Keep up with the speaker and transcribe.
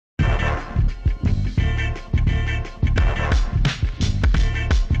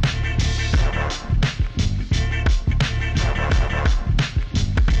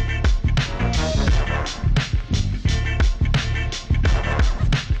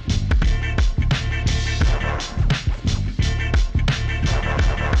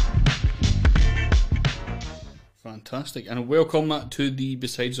Fantastic. And welcome to the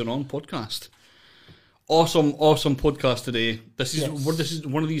Besides and On podcast. Awesome podcast today. This is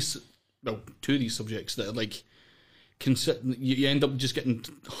one of these, well, two of these subjects that are like, you end up just getting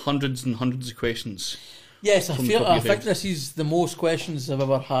hundreds and hundreds of questions. Yes, I think this is the most questions I've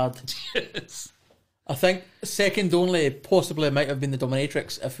ever had. Yes. I think second only possibly might have been the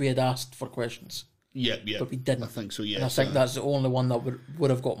dominatrix if we had asked for questions. Yeah. But we didn't. I think so, yes. And I think that's the only one that would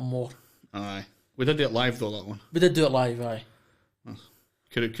have got more. Aye. We did it live though, that one. We did do it live, aye.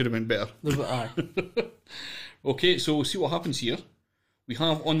 Could have been better. Aye. Okay, so we'll see what happens here. We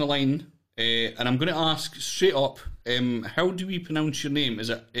have on the line, and I'm going to ask straight up, how do we pronounce your name? Is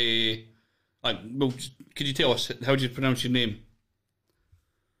it, well, could you tell us, how do you pronounce your name?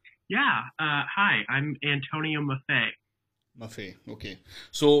 Yeah, hi, I'm Antonio Maffei. Maffei, okay.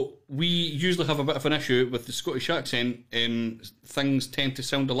 So we usually have a bit of an issue with the Scottish accent. Things tend to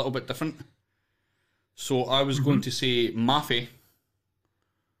sound a little bit different. So I was going to say Maffei.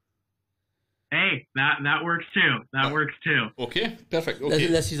 Hey, that works too. That works too. Okay, perfect. Okay.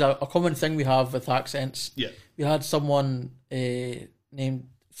 This is a common thing we have with accents. Yeah. We had someone named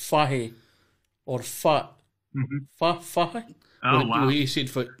Fahy or Fat. Fahy? Oh, wow. He said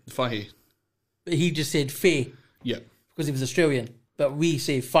Fahy. He just said Faye. Yeah. Because he was Australian, but we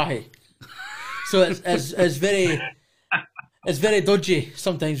say Fahy. So it's very dodgy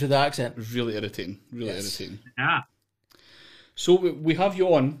sometimes with the accent. It's really irritating. Irritating. Yeah. So we have you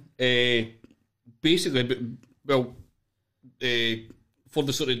on, basically, well, for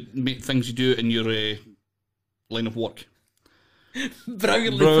the sort of things you do in your line of work.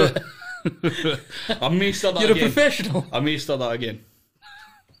 Brilliantly put. I may start that You're again. a professional. I may start that again.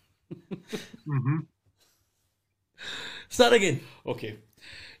 Start again. Okay.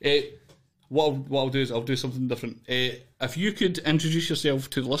 What I'll do is I'll do something different. If you could introduce yourself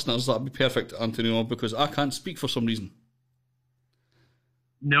to the listeners, that'd be perfect, Antonio, because I can't speak for some reason.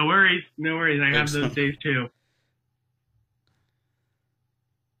 No worries. I have those days too.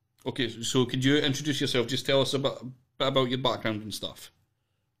 Okay, so could you introduce yourself? Just tell us a bit about your background and stuff.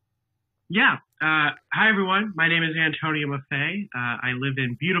 Yeah. Hi, everyone. My name is Antonio Maffei. I live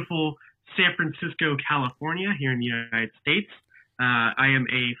in beautiful San Francisco, California, here in the United States. I am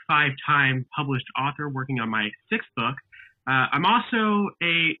a 5-time published author working on my 6th book. I'm also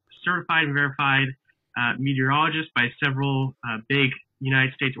a certified and verified meteorologist by several big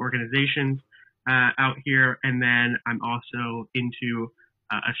United States organizations out here. And then I'm also into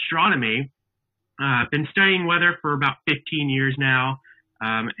astronomy. Been studying weather for about 15 years now.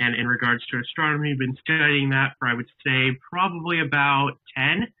 And in regards to astronomy, I've been studying that for, I would say, probably about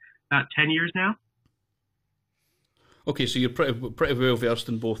 10 years now. Okay, so you're pretty well versed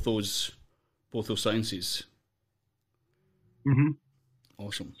in both those sciences. Mm-hmm.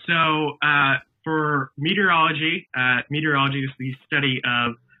 Awesome. So for meteorology, meteorology is the study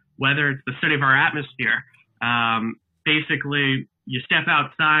of weather. It's the study of our atmosphere. Basically, you step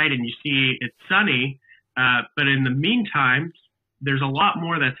outside and you see it's sunny, but in the meantime, there's a lot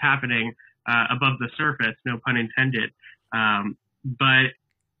more that's happening above the surface, no pun intended. But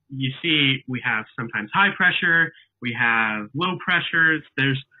you see we have sometimes high pressure, we have low pressures.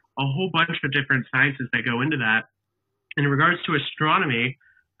 There's a whole bunch of different sciences that go into that. In regards to astronomy,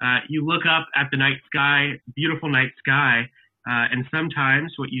 you look up at the night sky, beautiful night sky, and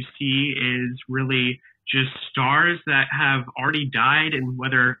sometimes what you see is really just stars that have already died, and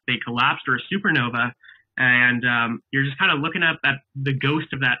whether they collapsed or a supernova. And you're just kind of looking up at the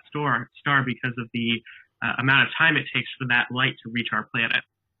ghost of that star because of the amount of time it takes for that light to reach our planet.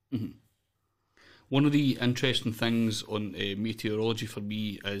 Mm-hmm. One of the interesting things on meteorology for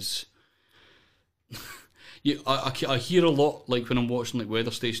me is, I hear a lot, like when I'm watching like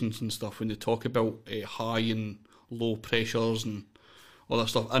weather stations and stuff, when they talk about high and low pressures and all that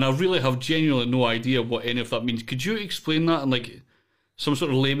stuff, and I really have genuinely no idea what any of that means. Could you explain that in like some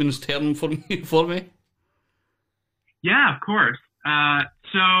sort of layman's term for me? Yeah, of course.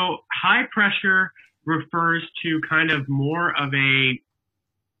 So high pressure refers to kind of more of a,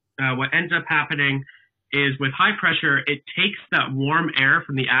 what ends up happening is with high pressure, it takes that warm air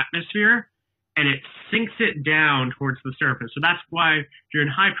from the atmosphere and it sinks it down towards the surface. So that's why during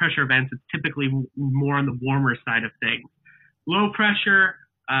high pressure events, it's typically more on the warmer side of things. Low pressure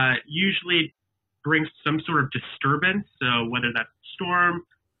usually brings some sort of disturbance. So whether that's storm,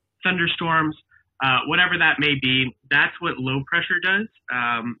 thunderstorms, whatever that may be, that's what low pressure does.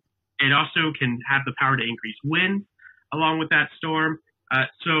 It also can have the power to increase wind along with that storm.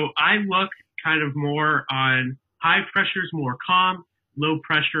 So I look kind of more on high pressure is more calm, low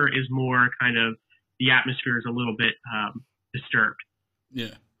pressure is more kind of the atmosphere is a little bit disturbed.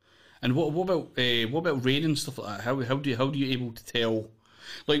 Yeah. And what about rain and stuff like that? How do you able to tell?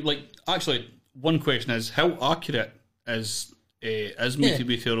 Like actually, one question is how accurate is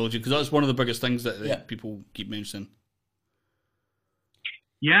meteorology? Because that's one of the biggest things that people keep mentioning.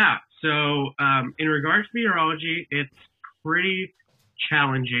 Yeah. So in regards to meteorology, it's pretty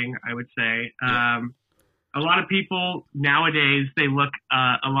challenging, I would say. A lot of people nowadays, they look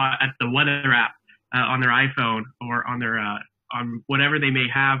a lot at the weather app on their iPhone or on their on whatever they may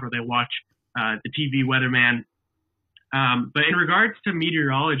have, or they watch the TV weatherman. But in regards to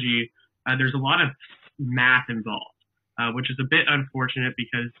meteorology, there's a lot of math involved, which is a bit unfortunate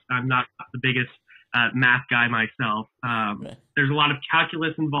because I'm not the biggest math guy myself. There's a lot of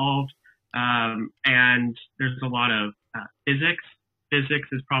calculus involved, and there's a lot of physics. Physics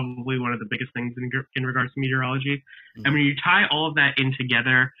is probably one of the biggest things in regards to meteorology. Mm-hmm. And when you tie all of that in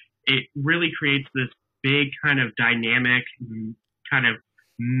together, it really creates this big kind of dynamic kind of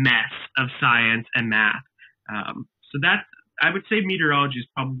mess of science and math. So that's, I would say meteorology is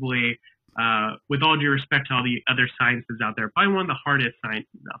probably, with all due respect to all the other sciences out there, probably one of the hardest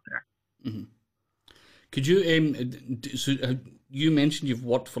sciences out there. Mm-hmm. Could you, so you mentioned you've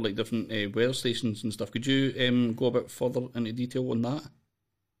worked for like different weather stations and stuff. Could you go a bit further into detail on that?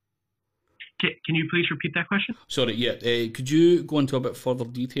 Can you please repeat that question? Sorry, yeah. Could you go into a bit further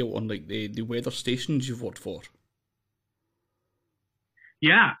detail on like the weather stations you've worked for?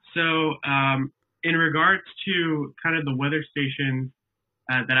 Yeah. So in regards to kind of the weather stations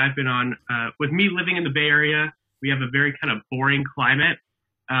that I've been on, with me living in the Bay Area, we have a very kind of boring climate.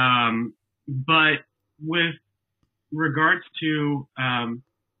 But with regards to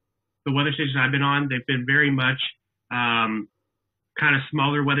the weather stations I've been on, they've been very much kind of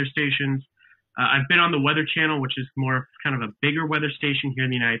smaller weather stations. I've been on the Weather Channel, which is more kind of a bigger weather station here in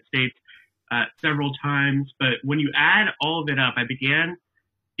the United States, several times. But when you add all of it up, I began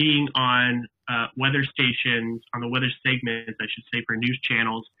being on weather stations, on the weather segments, I should say, for news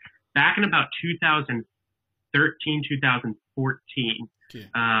channels, back in about 2013, 2014. Okay.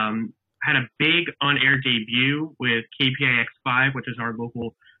 Had a big on-air debut with KPIX5, which is our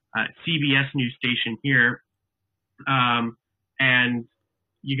local CBS news station here. And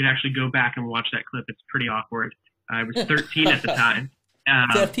you can actually go back and watch that clip. It's pretty awkward. I was 13 at the time.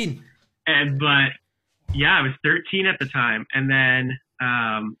 13. But yeah, I was 13 at the time. And then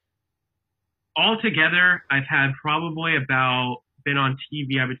altogether, I've had probably been on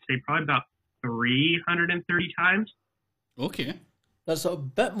TV, I would say probably about 330 times. Okay. That's a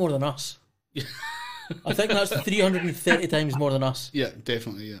bit more than us. I think that's 330 times more than us. Yeah,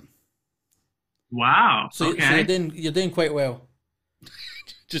 definitely, yeah. Wow. So, okay. So you're doing quite well.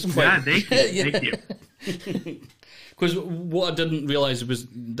 Just quite. Yeah, thank you. Thank you. Because what I didn't realise was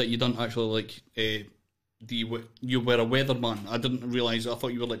that you didn't actually like you were a weatherman. I didn't realise. I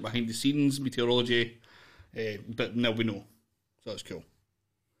thought you were like behind the scenes meteorology, but now we know. So that's cool.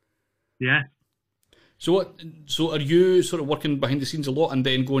 Yeah. So are you sort of working behind the scenes a lot and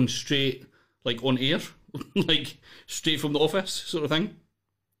then going straight like on air, like straight from the office sort of thing?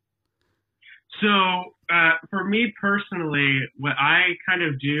 So for me personally, what I kind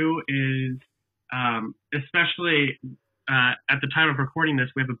of do is, especially at the time of recording this,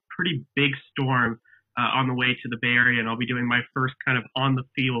 we have a pretty big storm on the way to the Bay Area, and I'll be doing my first kind of on the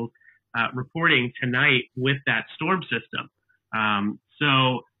field reporting tonight with that storm system.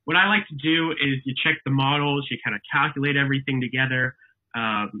 So what I like to do is you check the models, you kind of calculate everything together,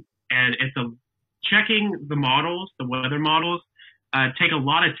 and checking the models, the weather models, take a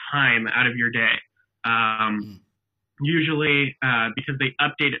lot of time out of your day. Usually because they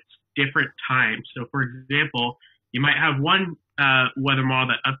update at different times. So for example, you might have one weather model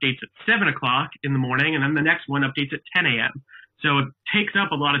that updates at 7 o'clock in the morning, and then the next one updates at 10 a.m. So it takes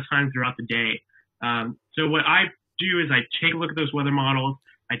up a lot of time throughout the day. So what I do is I take a look at those weather models.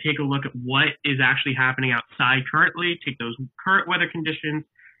 I take a look at what is actually happening outside currently, take those current weather conditions,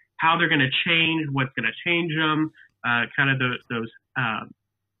 how they're going to change, what's going to change them, kind of those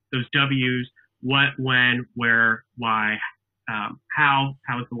W's, what, when, where, why, how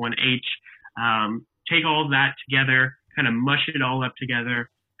is the 1H. Take all of that together, kind of mush it all up together,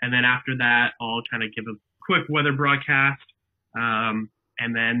 and then after that, I'll kind of give a quick weather broadcast, and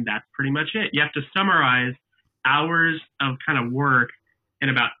then that's pretty much it. You have to summarize hours of kind of work in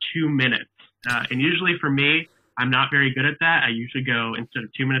about 2 minutes. And usually for me, I'm not very good at that. I usually go, instead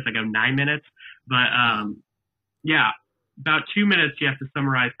of 2 minutes, I go 9 minutes. But yeah, about 2 minutes, you have to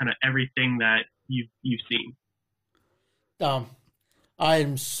summarize kind of everything that you've seen. Damn, I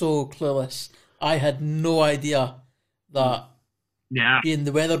am so clueless. I had no idea that being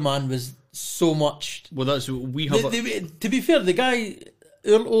the weatherman was so much. Well, that's we have. To be fair, the guy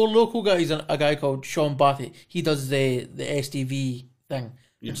our local guy is a guy called Sean Batty. He does the STV thing,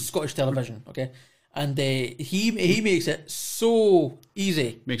 which is Scottish television, okay? And he makes it so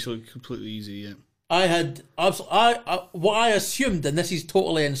easy. Makes it look completely easy, yeah. What I assumed, and this is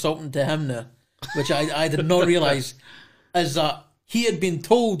totally insulting to him now, which I did not realise, is that he had been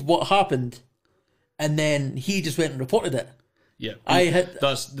told what happened, and then he just went and reported it. Yeah,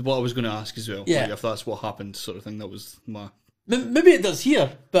 that's what I was going to ask as well. Yeah, like if that's what happened, sort of thing. That was my. Maybe it does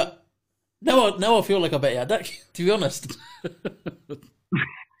here, but now I feel like a bit of a dick, to be honest.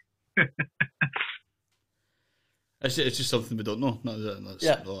 It's just something we don't know.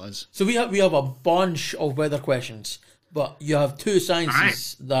 That's all it is. So we have a bunch of weather questions, but you have two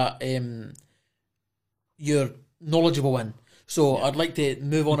sciences that you're knowledgeable in. So I'd like to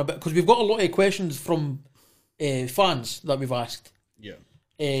move on a bit, because we've got a lot of questions from fans that we've asked. Yeah.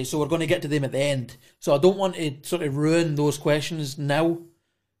 So we're going to get to them at the end. So I don't want to sort of ruin those questions now,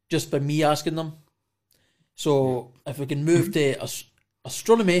 just by me asking them. So if we can move to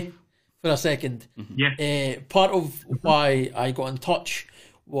astronomy for a second. Yeah. Part of why I got in touch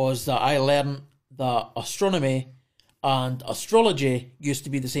was that I learned that astronomy and astrology used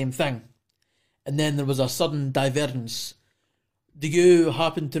to be the same thing. And then there was a sudden divergence. Do you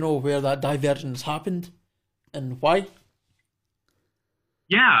happen to know where that divergence happened and why?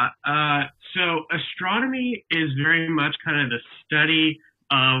 Yeah. So astronomy is very much kind of the study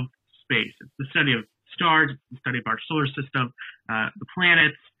of space. It's the study of stars, it's the study of our solar system, the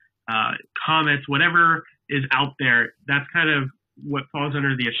planets, comets, whatever is out there. That's kind of what falls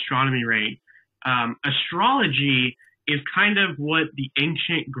under the astronomy reign. Astrology is kind of what the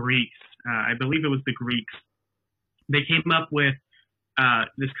ancient Greeks, I believe it was the Greeks, they came up with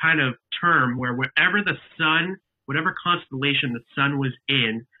this kind of term where wherever the sun, whatever constellation the sun was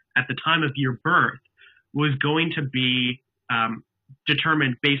in at the time of your birth, was going to be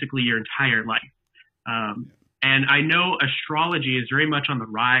determined basically your entire life. And I know astrology is very much on the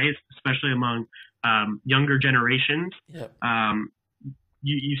rise, especially among younger generations. Yep.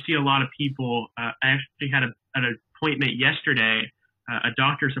 You see a lot of people. I actually had an appointment yesterday, a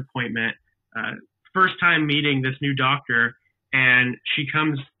doctor's appointment. First time meeting this new doctor, and she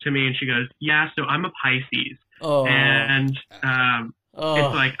comes to me and she goes, "Yeah, so I'm a Pisces." Oh. And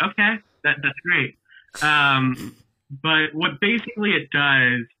it's like, okay, that's great. But what basically it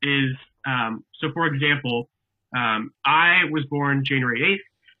does is, so for example, I was born January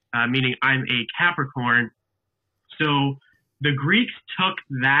 8th, meaning I'm a Capricorn. So the Greeks took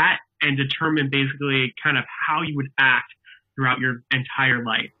that and determined basically kind of how you would act throughout your entire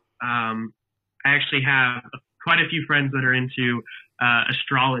life. I actually have quite a few friends that are into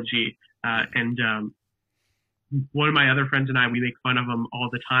astrology, and one of my other friends and I, we make fun of them all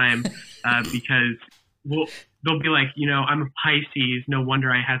the time because they'll be like, I'm a Pisces, no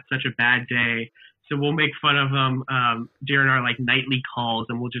wonder I had such a bad day. So we'll make fun of them during our nightly calls,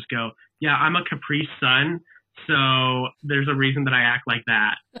 and we'll just go, yeah, I'm a Capri Sun, so there's a reason that I act like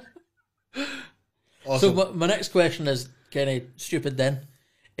that. Awesome. So my next question is kind of stupid then.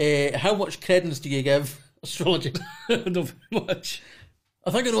 How much credence do you give astrology? Not very much.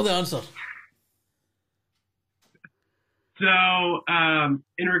 I think I know the answer. So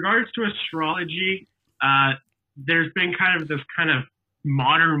in regards to astrology, there's been kind of this kind of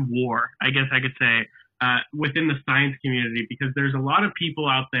modern war, I guess I could say, within the science community, because there's a lot of people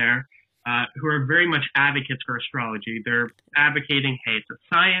out there who are very much advocates for astrology. They're advocating, hey, it's a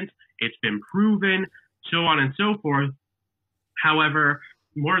science, it's been proven, so on and so forth. However,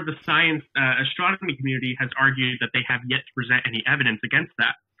 more of the science astronomy community has argued that they have yet to present any evidence against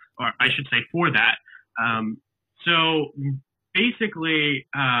that, or I should say for that. So basically,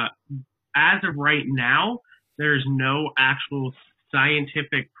 as of right now, there's no actual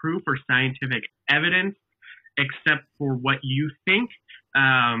scientific proof or scientific evidence except for what you think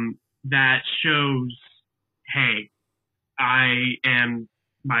that shows, hey,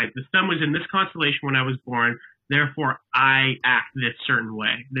 the sun was in this constellation when I was born, therefore I act this certain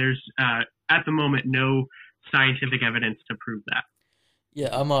way. There's at the moment no scientific evidence to prove that. Yeah,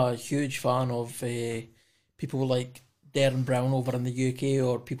 I'm a huge fan of people like Darren Brown over in the UK,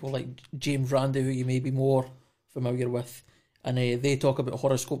 or people like James Randi, who you may be more familiar with, and they talk about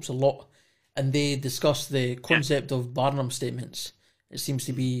horoscopes a lot, and they discuss the concept of Barnum statements. It seems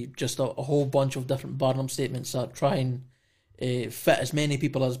to be just a whole bunch of different Barnum statements that try and fit as many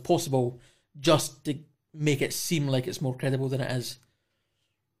people as possible, just to make it seem like it's more credible than it is.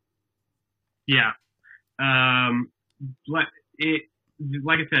 Yeah. Like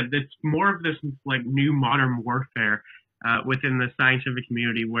I said, it's more of this new modern warfare within the scientific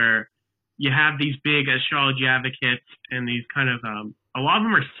community, where you have these big astrology advocates and these kind of a lot of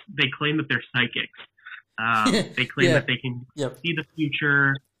them they claim that they're psychics. They claim that they can see the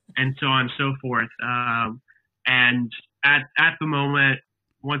future and so on and so forth. And at the moment,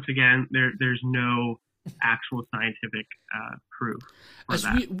 once again, there's no actual scientific proof for it's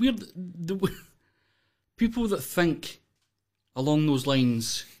that. Weird. People that think along those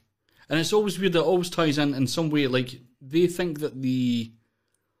lines, and it's always weird that it always ties in some way. Like they think that the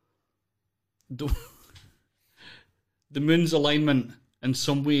moon's alignment in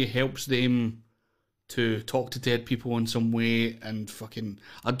some way helps them to talk to dead people in some way, and fucking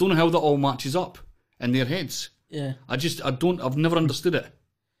I don't know how that all matches up in their heads. Yeah. I've never understood it.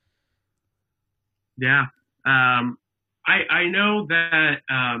 Yeah. I know that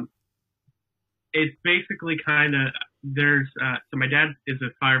it's basically kind of there's so my dad is a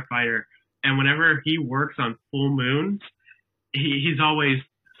firefighter, and whenever he works on full moons, he's always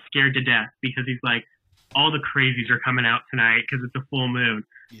scared to death because he's like, all the crazies are coming out tonight because it's a full moon.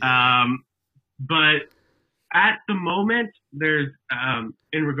 Yeah. But at the moment, there's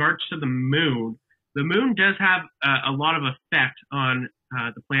in regards to the moon does have a lot of effect on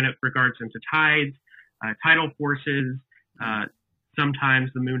the planet regards into tides, tidal forces. Sometimes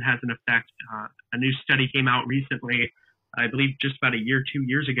the moon has an effect. A new study came out recently, I believe just about 2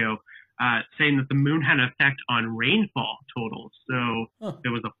 years ago, saying that the moon had an effect on rainfall totals. So if it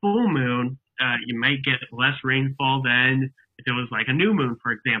was a full moon, you might get less rainfall than if it was like a new moon,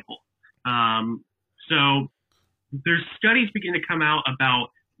 for example. So there's studies beginning to come out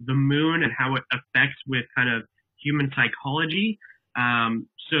about the moon and how it affects with kind of human psychology.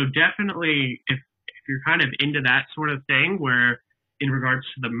 So definitely, if you're kind of into that sort of thing, where in regards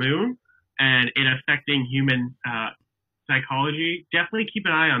to the moon and it affecting human psychology, definitely keep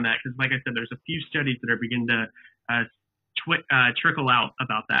an eye on that, because like I said, there's a few studies that are beginning to trickle out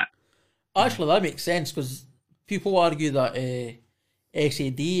about that. Actually, that makes sense, because people argue that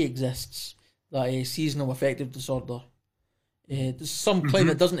SAD exists, that seasonal affective disorder. There's some claim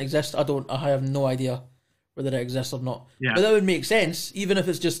it doesn't exist. I have no idea whether it exists or not. Yeah. But that would make sense, even if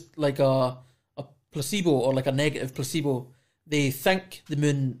it's just like a placebo or like a negative placebo. They think the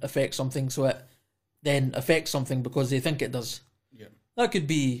moon affects something, so it then affects something because they think it does. Yeah. That could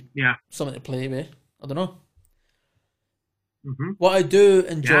be something to play with. I don't know. What I do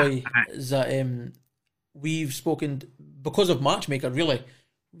enjoy is that we've spoken, because of Matchmaker, really,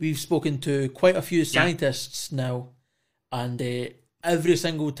 we've spoken to quite a few scientists now, and every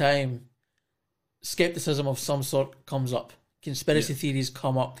single time skepticism of some sort comes up, conspiracy theories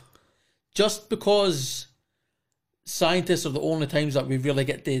come up, just because scientists are the only times that we really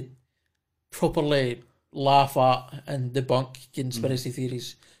get to properly laugh at and debunk conspiracy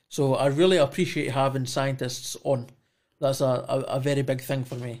theories. So I really appreciate having scientists on. That's a very big thing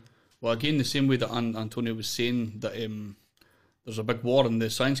for me. Well, again, the same way that Antonio was saying that there's a big war in the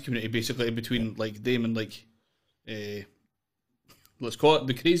science community, basically, between like them and like let's call it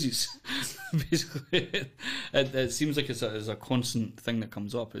the crazies. Basically, it seems like it's a constant thing that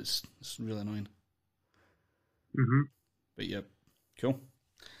comes up. It's really annoying. But yeah, cool.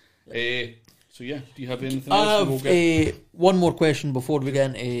 So yeah, do you have anything else? I have one more question before we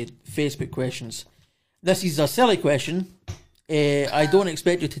get into Facebook questions. This is a silly question. I don't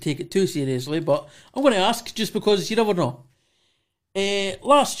expect you to take it too seriously, but I'm going to ask just because you never know.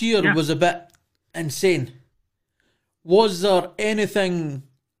 Last year was a bit insane. Was there anything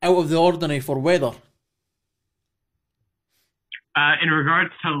out of the ordinary for weather? In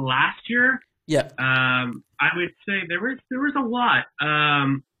regards to last year? Yeah. I would say there was a lot.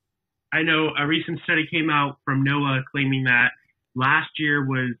 I know a recent study came out from NOAA claiming that last year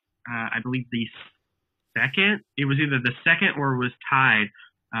was, I believe, the second. It was either the second or was tied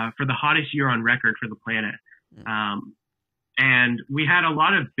for the hottest year on record for the planet. And we had a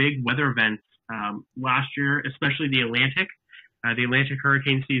lot of big weather events last year, especially the Atlantic. The Atlantic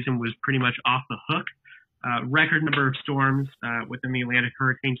hurricane season was pretty much off the hook. Record number of storms within the Atlantic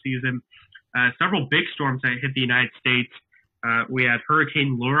hurricane season. Several big storms that hit the United States. We had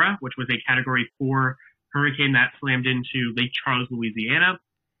Hurricane Laura, which was a Category 4 hurricane that slammed into Lake Charles, Louisiana.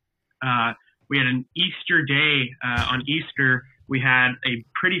 We had an Easter day. On Easter, we had a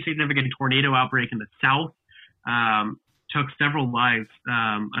pretty significant tornado outbreak in the south. Took several lives,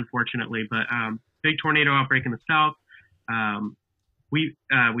 unfortunately, but big tornado outbreak in the south. We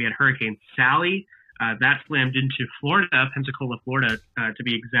had Hurricane Sally. That slammed into Florida, Pensacola, Florida, to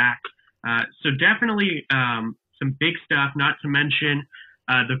be exact. So definitely some big stuff, not to mention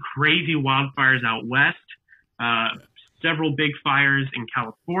the crazy wildfires out west. Several big fires in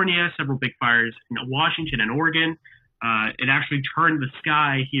California, several big fires in Washington and Oregon. It actually turned the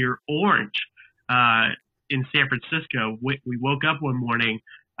sky here orange in San Francisco, we woke up one morning,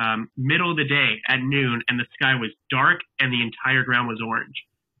 middle of the day at noon, and the sky was dark and the entire ground was orange.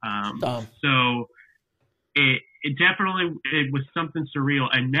 So it definitely it was something surreal.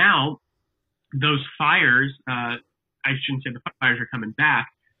 And now those fires, I shouldn't say the fires are coming back,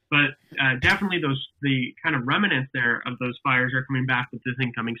 but definitely the kind of remnants there of those fires are coming back with this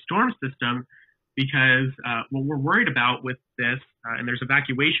incoming storm system, because what we're worried about with this, and there's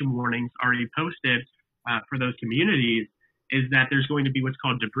evacuation warnings already posted for those communities, is that there's going to be what's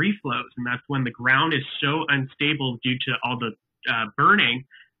called debris flows, and that's when the ground is so unstable due to all the burning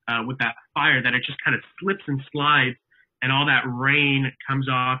with that fire that it just kind of slips and slides, and all that rain comes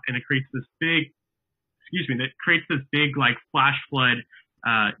off, and it creates this big, like flash flood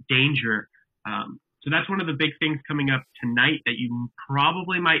danger. So that's one of the big things coming up tonight that you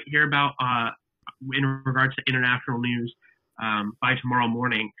probably might hear about in regards to international news by tomorrow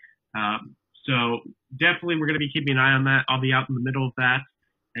morning. So definitely we're going to be keeping an eye on that. I'll be out in the middle of that,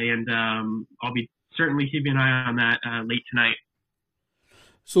 and I'll be certainly keeping an eye on that late tonight.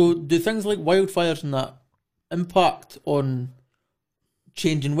 So do things like wildfires and that impact on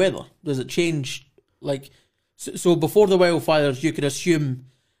changing weather? Does it change, like, so before the wildfires you could assume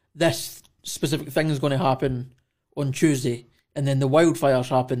this specific thing is going to happen on Tuesday, and then the wildfires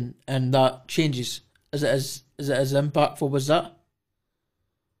happen and that changes? Is it as impactful as that?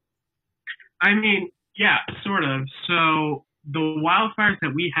 I mean, yeah, sort of. So the wildfires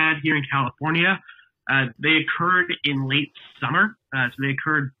that we had here in California, they occurred in late summer. So they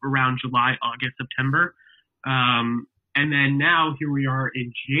occurred around July, August, September. And then now here we are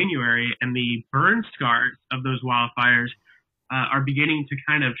in January, and the burn scars of those wildfires are beginning to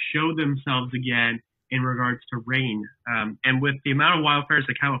kind of show themselves again in regards to rain. And with the amount of wildfires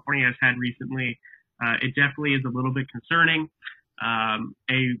that California has had recently, it definitely is a little bit concerning.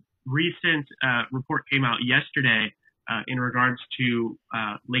 A recent report came out yesterday in regards to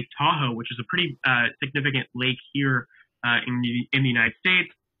Lake Tahoe, which is a pretty significant lake here in the United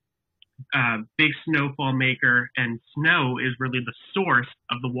States. Big snowfall maker, and snow is really the source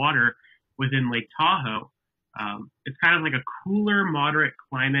of the water within Lake Tahoe. It's kind of like a cooler, moderate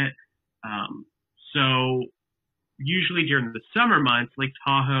climate. So usually during the summer months, Lake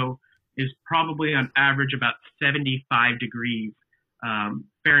Tahoe is probably on average about 75 degrees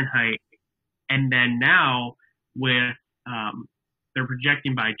Fahrenheit. And then now with, they're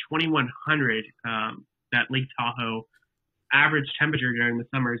projecting by 2100 that Lake Tahoe average temperature during the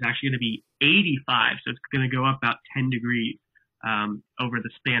summer is actually going to be 85. So it's going to go up about 10 degrees over the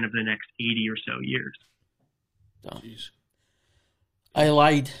span of the next 80 or so years. Oh. I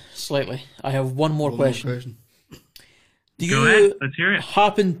lied slightly. I have one more question. Do Go ahead. you Let's hear it.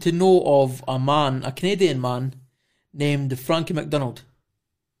 happen to know of a Canadian man named Frankie McDonald?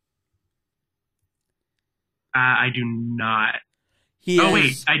 I do not.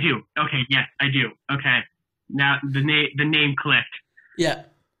 Wait, I do. Okay, yes, I do. Okay, now the name clicked. Yeah,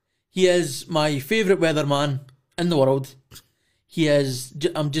 he is my favourite weatherman in the world. He is.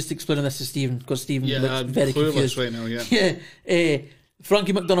 I'm just explaining this to Stephen because Stephen looks very confused right now. Yeah.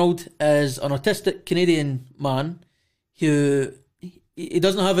 Frankie McDonald is an autistic Canadian man who he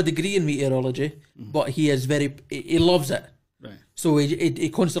doesn't have a degree in meteorology, but he is he loves it. Right. So he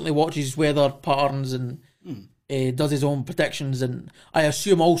constantly watches weather patterns and does his own predictions, and I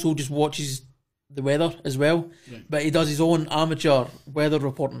assume also just watches the weather as well. Right. But he does his own amateur weather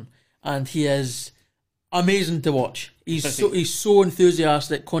reporting, and he is amazing to watch. He's so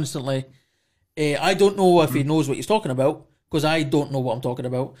enthusiastic constantly. I don't know if he knows what he's talking about, because I don't know what I'm talking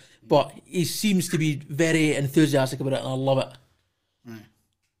about, but he seems to be very enthusiastic about it, and I love it. Right.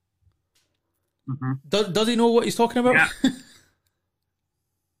 Mm-hmm. Does he know what he's talking about? Yeah.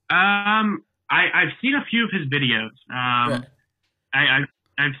 I've seen a few of his videos. Right.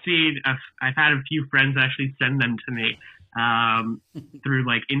 I've had a few friends actually send them to me through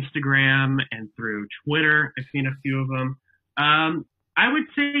like Instagram and through Twitter. I've seen a few of them. I would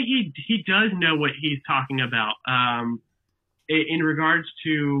say he does know what he's talking about. In regards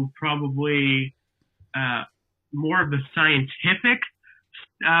to probably more of the scientific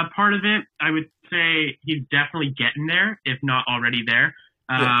part of it, I would say he's definitely getting there, if not already there.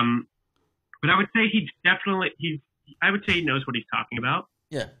 But I would say I would say he knows what he's talking about.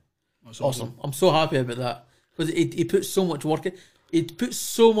 Yeah, that's awesome. I'm so happy about that because he puts so much work in. He puts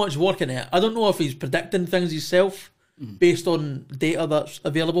so much work in it. I don't know if he's predicting things himself based on data that's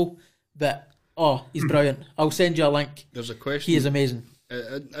available, but he's brilliant. I'll send you a link. There's a question. He is amazing.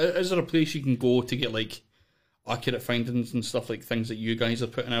 Is there a place you can go to get like accurate findings and stuff, like things that you guys are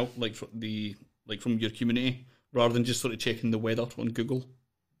putting out, like from your community, rather than just sort of checking the weather on Google?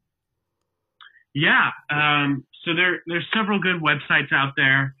 Yeah. So there's several good websites out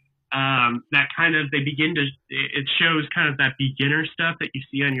there that kind of it shows kind of that beginner stuff that you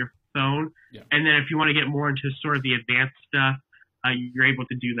see on your phone, Yeah. and then if you want to get more into sort of the advanced stuff, you're able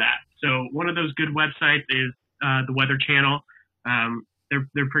to do that. So one of those good websites is the Weather Channel.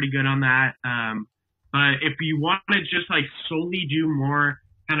 They're pretty good on that. But if you want to just like solely do more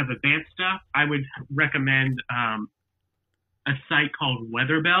kind of advanced stuff, I would recommend a site called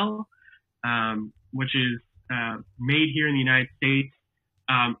Weatherbell, which is made here in the United States.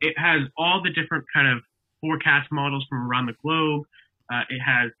 It has all the different kind of forecast models from around the globe. It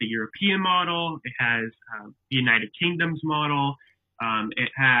has the European model. It has the United Kingdom's model. It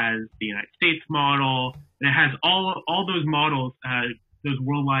has the United States model. And it has all those models, those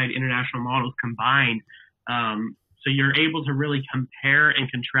worldwide international models combined. So you're able to really compare and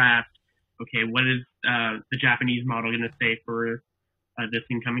contrast. Okay, what is the Japanese model going to say for this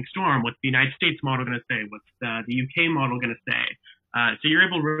incoming storm? What's the United States model going to say? What's the UK model going to say? So you're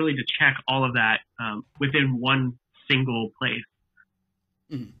able really to check all of that within one single place.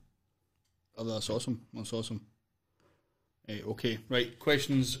 Mm. Oh, that's awesome. That's awesome. Okay, right.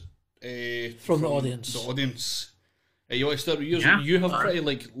 Questions from the audience. The audience. You want to start? You have pretty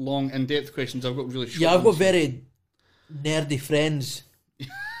like long, in-depth questions. I've got really short. Yeah, I've got very nerdy friends.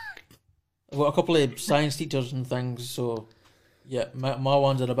 I've got a couple of science teachers and things, so yeah, my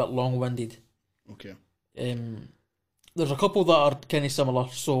ones are a bit long-winded. Okay. There's a couple that are kind of similar,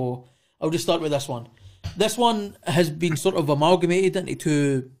 so I'll just start with this one. This one has been sort of amalgamated into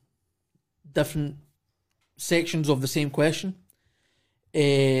two different sections of the same question.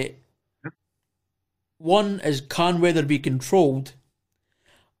 One is, can weather be controlled?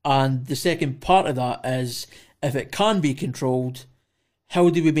 And the second part of that is, if it can be controlled, how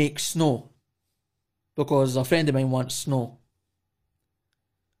do we make snow? Because a friend of mine wants snow.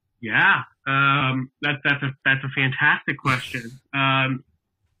 Yeah, that's a fantastic question.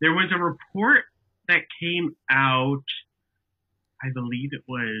 There was a report that came out, I believe it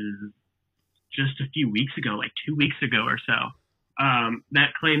was just a few weeks ago, like 2 weeks ago or so,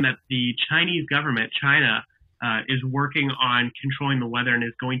 that claimed that the Chinese government, China, is working on controlling the weather and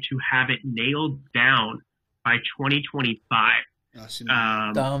is going to have it nailed down by 2025.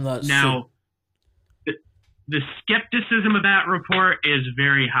 Damn, that's now, the skepticism of that report is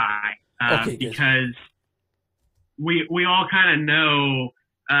very high because we all kind of know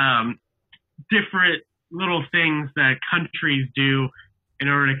different little things that countries do in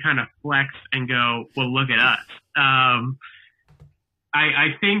order to kind of flex and go, well, look at us.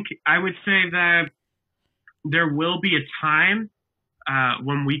 I think I would say that there will be a time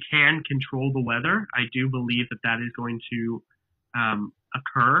when we can control the weather. I do believe that that is going to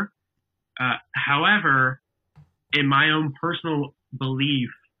occur. However, in my own personal belief,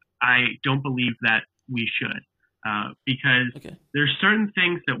 I don't believe that we should. Because there's certain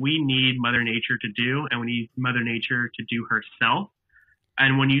things that we need Mother Nature to do, and we need Mother Nature to do herself.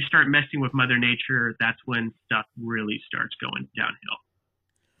 And when you start messing with Mother Nature, that's when stuff really starts going downhill.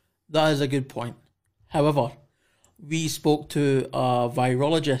 That is a good point. However, we spoke to a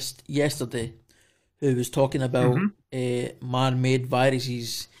virologist yesterday who was talking about man-made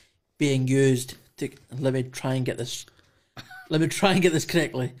viruses being used to... Let me try and get this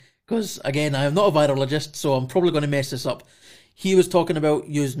correctly, because again, I am not a virologist, so I'm probably going to mess this up. He was talking about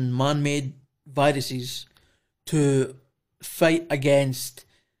using man-made viruses to fight against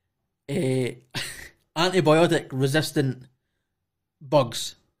antibiotic-resistant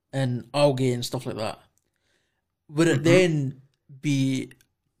bugs and algae and stuff like that. Would it then be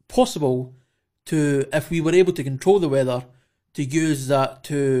possible to, if we were able to control the weather, to use that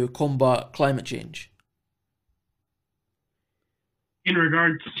to combat climate change? In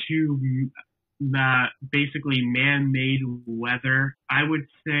regards to the basically man-made weather, I would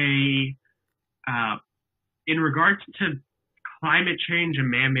say in regards to climate change and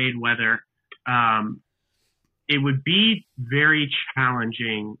man-made weather, it would be very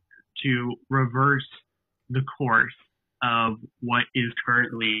challenging to reverse the course of what is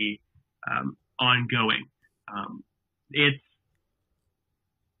currently ongoing.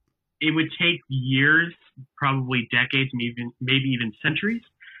 It would take years, probably decades, maybe even centuries,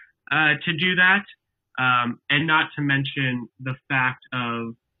 to do that, and not to mention the fact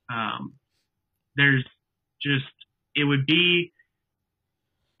of it would be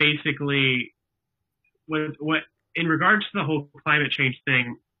basically what in regards to the whole climate change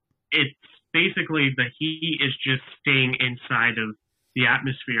thing, it's basically the heat is just staying inside of the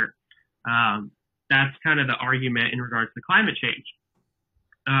atmosphere. That's kind of the argument in regards to climate change.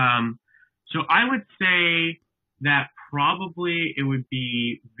 So I would say that probably it would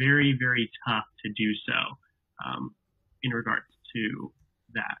be very, very tough to do so in regards to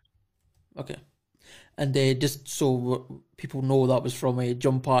that. Okay. And just so people know, that was from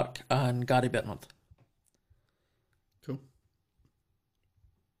John Park and Gary Bernard. Cool.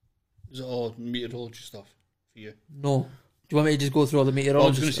 Is it all meteorology stuff for you? No. Do you want me to just go through all the meteorology Well, I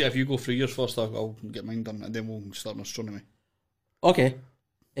was going to stuff? say, if you go through yours first, I'll get mine done, and then we'll start on astronomy. Okay.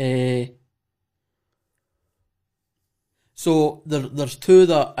 So there's two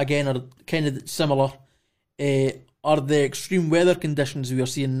that, again, are kind of similar. Are the extreme weather conditions we are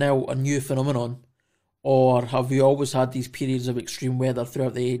seeing now a new phenomenon, or have we always had these periods of extreme weather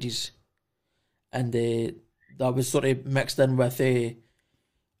throughout the ages? And that was sort of mixed in with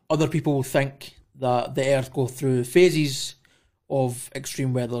other people think that the Earth goes through phases of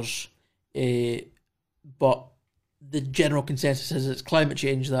extreme weathers, but the general consensus is it's climate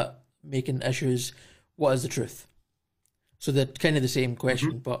change that making issues. What is the truth? So they're kind of the same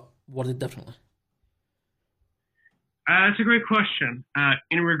question, but worded differently. That's a great question.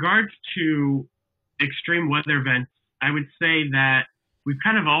 In regards to extreme weather events, I would say that we've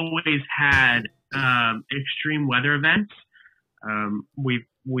kind of always had extreme weather events. We've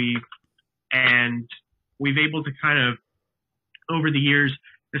able to kind of, over the years,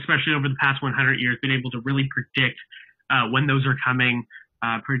 especially over the past 100 years, been able to really predict when those are coming,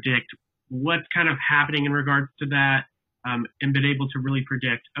 predict what's kind of happening in regards to that, and been able to really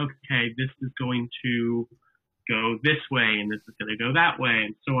predict, okay, this is going to go this way and this is going to go that way,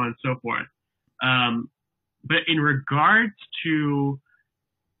 and so on and so forth. But in regards to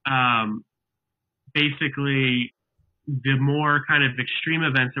basically the more kind of extreme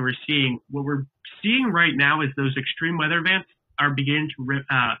events that we're seeing, what we're seeing right now is those extreme weather events are beginning to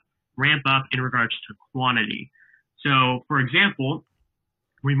ramp up in regards to quantity. So, for example,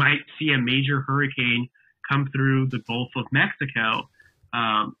 we might see a major hurricane come through the Gulf of Mexico,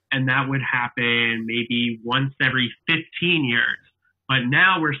 and that would happen maybe once every 15 years. But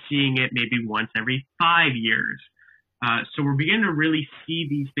now we're seeing it maybe once every 5 years. So we're beginning to really see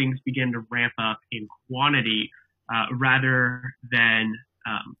these things begin to ramp up in quantity rather than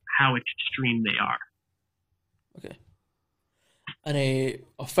how extreme they are. Okay. And a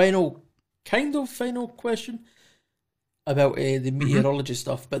final question about the meteorology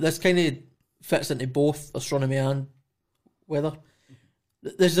stuff, but this kind of fits into both astronomy and weather.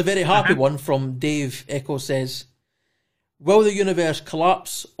 There's a very happy one from Dave Echo says, will the universe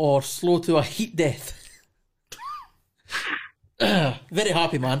collapse or slow to a heat death? Very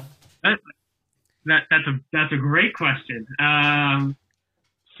happy, man. That's a great question.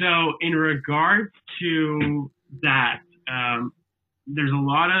 So in regards to that, there's a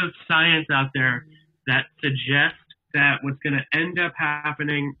lot of science out there that suggests that what's going to end up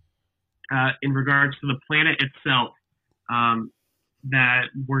happening in regards to the planet itself, that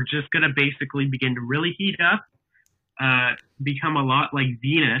we're just going to basically begin to really heat up, become a lot like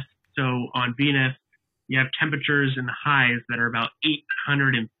Venus. So on Venus, you have temperatures in the highs that are about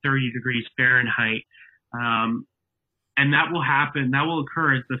 830 degrees Fahrenheit. And that will happen, that will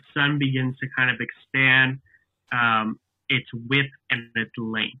occur as the sun begins to kind of expand its width and its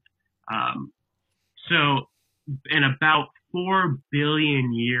length. So in about 4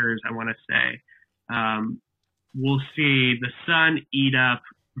 billion years, I want to say, we'll see the sun eat up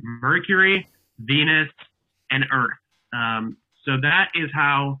Mercury, Venus, and Earth. So that is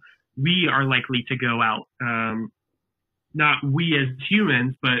how we are likely to go out. Not we as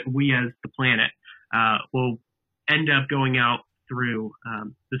humans, but we as the planet will end up going out through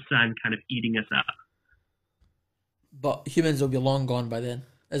the sun kind of eating us up. But humans will be long gone by then,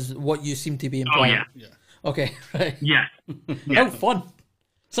 is what you seem to be implying. Oh, yeah. Okay, right. Yes. How fun.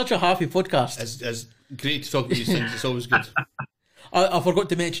 Such a happy podcast. It's great to talk about these things. It's always good. I forgot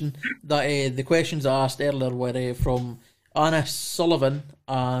to mention that the questions I asked earlier were from Anna Sullivan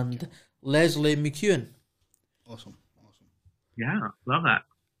and Leslie McEwen. Awesome. Yeah, love that.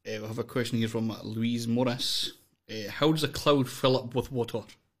 We have a question here from Louise Morris. How does a cloud fill up with water?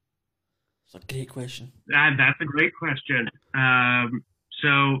 It's a great question. That's a great question.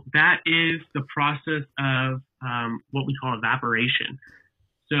 So that is the process of what we call evaporation.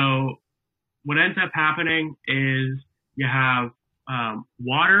 So what ends up happening is you have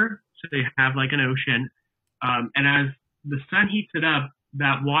water, so you have like an ocean, and as the sun heats it up,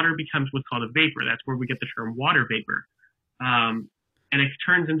 that water becomes what's called a vapor. That's where we get the term water vapor. And it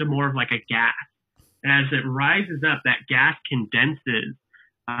turns into more of like a gas. And as it rises up, that gas condenses,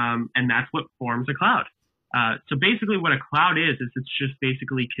 and that's what forms a cloud. So basically what a cloud is it's just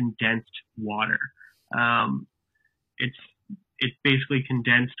basically condensed water. it's basically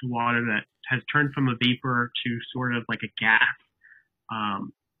condensed water that has turned from a vapor to sort of like a gas.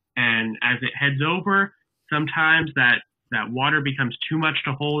 And as it heads over, sometimes that water becomes too much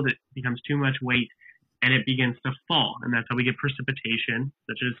to hold, it becomes too much weight, and it begins to fall. And that's how we get precipitation,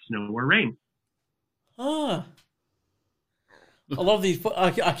 such as snow or rain. Ah. I love these.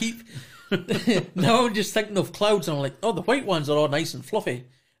 I keep... now I'm just thinking of clouds, and I'm like, oh, the white ones are all nice and fluffy.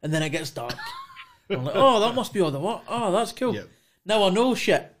 And then it gets dark. I'm like, oh, that must be all the what? Oh, that's cool. Yep. Now I know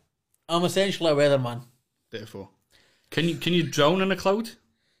shit. I'm essentially a weatherman. Therefore. Can you drown in a cloud?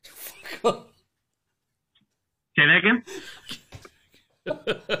 Say that again?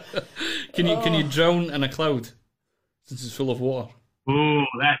 Can you drown in a cloud since it's full of water? Ooh,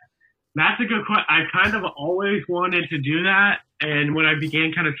 that's a good question. I kind of always wanted to do that, and when I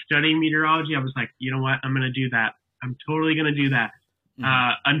began kind of studying meteorology, I was like, you know what? I'm going to do that. I'm totally going to do that.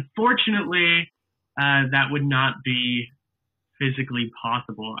 Unfortunately, that would not be physically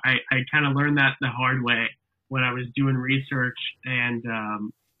possible. I kind of learned that the hard way when I was doing research, and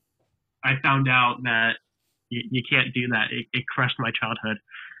I found out that you can't do that. It crushed my childhood.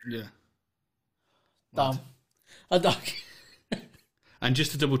 Yeah. Damn. And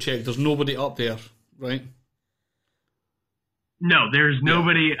just to double check, there's nobody up there, right? No, there's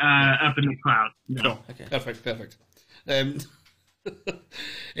nobody up in the clouds. No. Okay. Perfect.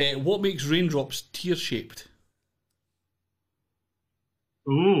 What makes raindrops tear-shaped?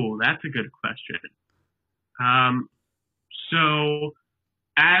 Ooh, that's a good question. So,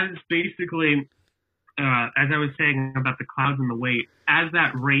 as I was saying about the clouds and the weight, as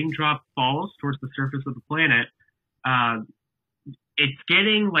that raindrop falls towards the surface of the planet, it's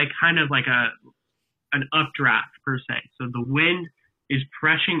getting like kind of like an updraft per se. So the wind is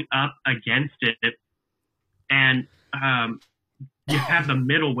pressing up against it, and you have the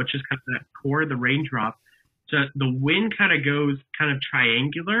middle, which is kind of that core of the raindrop. So the wind kind of goes kind of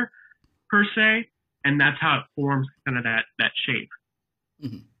triangular per se, and that's how it forms kind of that shape.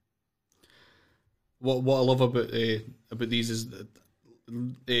 Mm-hmm. What I love about these is that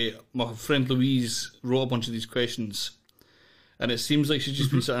my friend Louise wrote a bunch of these questions, and it seems like she's just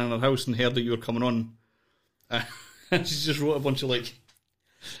been sitting in her house and heard that you were coming on, and she just wrote a bunch of like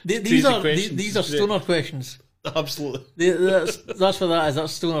these are stoner questions. Absolutely. That's what that is.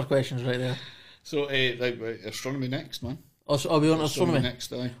 That's stoner questions right there. So astronomy next, man. Are we on astronomy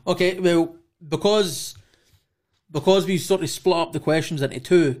next? Okay, well, because we sort of split up the questions into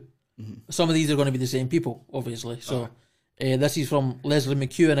two. Some of these are going to be the same people, obviously. So this is from Leslie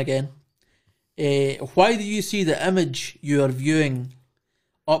McEwen again. Why do you see the image you are viewing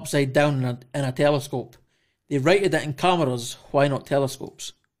upside down in a telescope? They rated it in cameras. Why not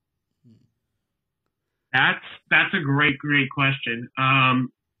telescopes? That's a great question.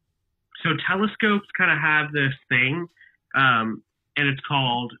 So telescopes kind of have this thing, and it's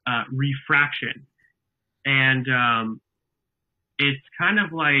called refraction. And it's kind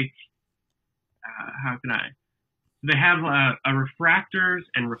of like, they have refractors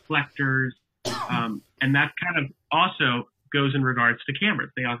and reflectors, and that kind of also goes in regards to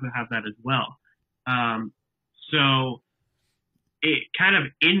cameras. They also have that as well. So it kind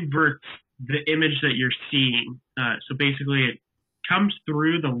of inverts the image that you're seeing. So basically it comes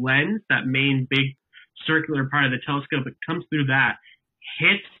through the lens, that main big circular part of the telescope. It comes through that,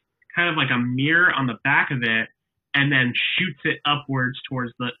 hits kind of like a mirror on the back of it, and then shoots it upwards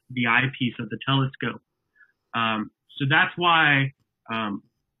towards the eyepiece of the telescope. So that's why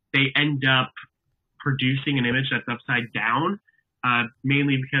they end up producing an image that's upside down,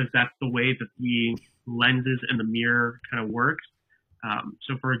 mainly because that's the way that the lenses and the mirror kind of works.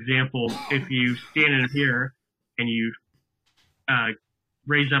 So, for example, if you stand in here and you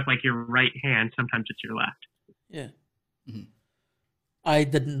raise up like your right hand, sometimes it's your left. Yeah. Mm-hmm. I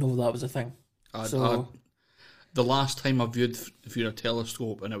didn't know that was a thing. The last time I viewed a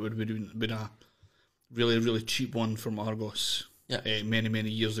telescope, and it would have been a really, really cheap one from Argos many, many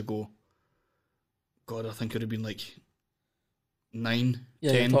years ago. God, I think it would have been like 9,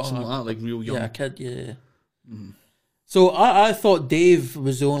 10, something like that, like real young. Yeah, a kid, yeah. Mm-hmm. So I thought Dave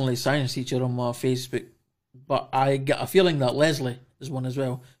was the only science teacher on my Facebook, but I get a feeling that Leslie is one as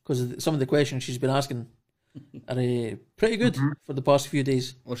well, because some of the questions she's been asking are pretty good for the past few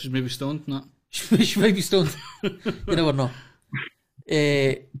days. Or she's maybe stoned, no? She might be stoned. You never know.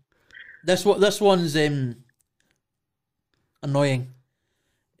 This one's annoying.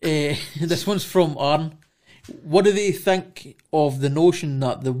 This one's from Arn. What do they think of the notion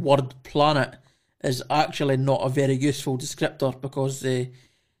that the word planet is actually not a very useful descriptor, because the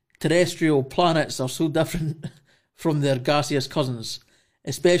terrestrial planets are so different from their gaseous cousins,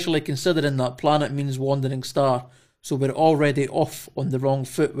 especially considering that planet means wandering star, so we're already off on the wrong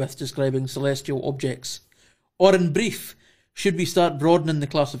foot with describing celestial objects? Or in brief, should we start broadening the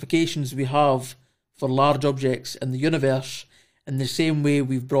classifications we have for large objects in the universe in the same way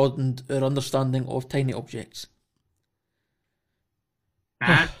we've broadened our understanding of tiny objects?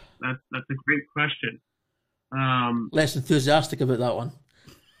 That's a great question. Less enthusiastic about that one,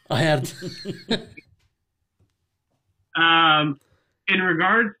 I heard. In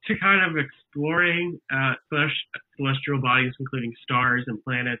regards to kind of exploring celestial bodies, including stars and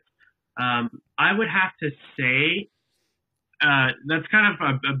planets, I would have to say that's kind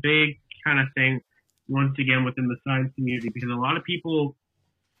of a big kind of thing, once again, within the science community, because a lot of people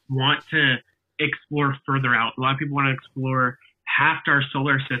want to explore further out. A lot of people want to explore half our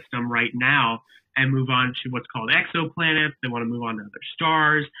solar system right now and move on to what's called exoplanets. They want to move on to other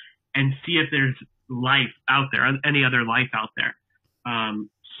stars and see if there's life out there, any other life out there.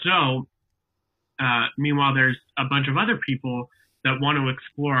 Meanwhile, there's a bunch of other people that want to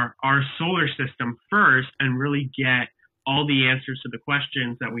explore our solar system first and really get all the answers to the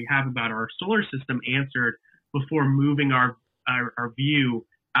questions that we have about our solar system answered before moving our view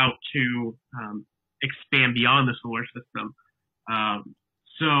out to expand beyond the solar system.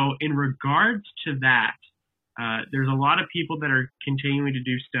 So in regards to that, there's a lot of people that are continuing to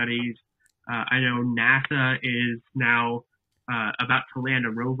do studies. I know NASA is now about to land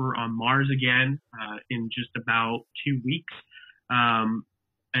a rover on Mars again in just about 2 weeks. And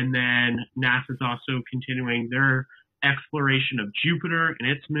then NASA's also continuing their exploration of Jupiter and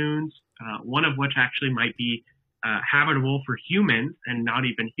its moons, one of which actually might be habitable for humans, and not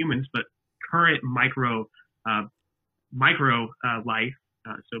even humans, but current micro life,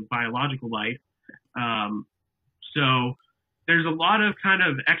 so biological life. So there's a lot of kind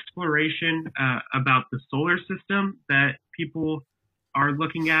of exploration about the solar system that people are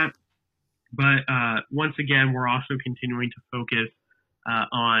looking at. But once again, we're also continuing to focus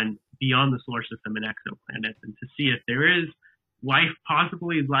on beyond the solar system and exoplanets, and to see if there is life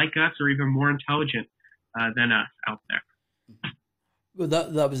possibly like us or even more intelligent than us out there. Well,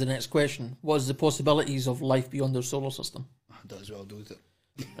 that was the next question. What is the possibilities of life beyond our solar system? That as well do with it.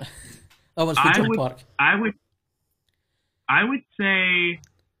 That one's for John Park. I would say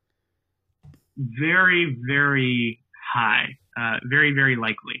very, very high, very, very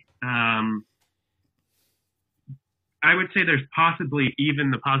likely. I would say there's possibly even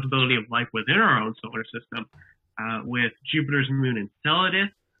the possibility of life within our own solar system. With Jupiter's moon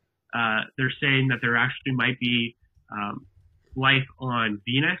Enceladus, they're saying that there actually might be life on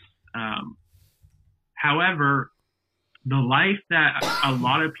Venus. However, the life that a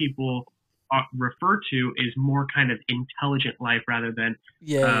lot of people refer to is more kind of intelligent life rather than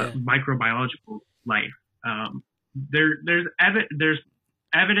microbiological life. There's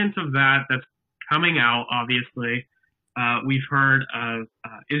evidence of that that's coming out, obviously. We've heard of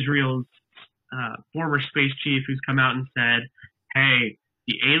Israel's former space chief who's come out and said, hey,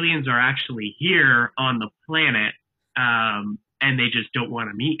 the aliens are actually here on the planet, and they just don't want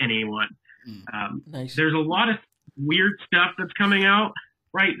to meet anyone. Nice. There's a lot of weird stuff that's coming out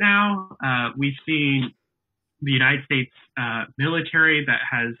right now. We've seen the United States military that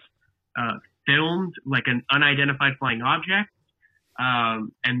has filmed like an unidentified flying object,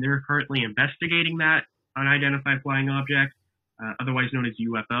 and they're currently investigating that unidentified flying object, otherwise known as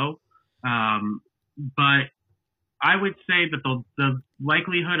UFO. But I would say that the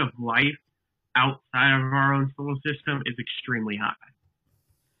likelihood of life outside of our own solar system is extremely high.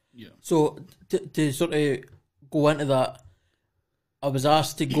 Yeah. So to sort of go into that, I was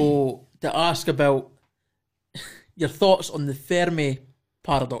asked to ask about your thoughts on the Fermi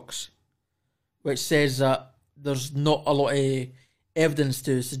paradox, which says that there's not a lot of evidence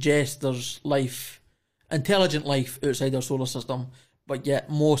to suggest there's life, intelligent life outside our solar system, but yet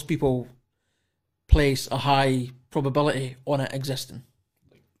most people place a high probability on it existing.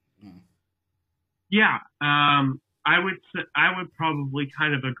 Yeah, I would probably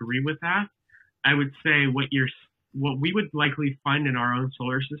kind of agree with that. I would say what we would likely find in our own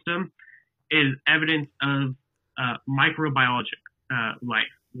solar system is evidence of microbiologic life,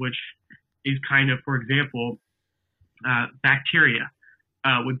 which is kind of, for example, bacteria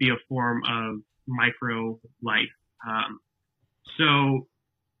would be a form of micro life. So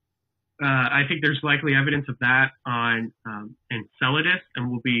I think there's likely evidence of that on Enceladus, and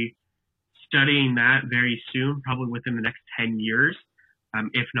we'll be studying that very soon, probably within the next 10 years,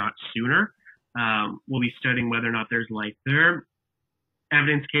 if not sooner. We'll be studying whether or not there's life there.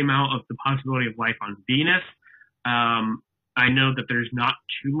 Evidence came out of the possibility of life on Venus. I know that there's not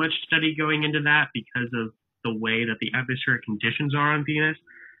too much study going into that because of the way that the atmospheric conditions are on Venus.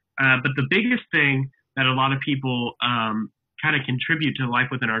 But the biggest thing that a lot of people kind of contribute to life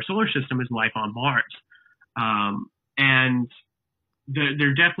within our solar system is life on Mars. And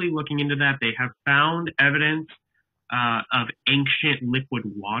they're definitely looking into that. They have found evidence of ancient liquid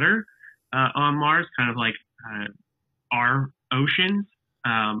water on Mars, kind of like our oceans.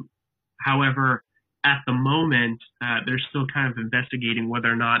 However, at the moment, they're still kind of investigating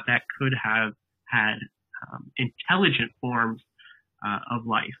whether or not that could have had intelligent forms of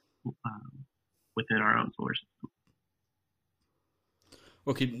life within our own solar system.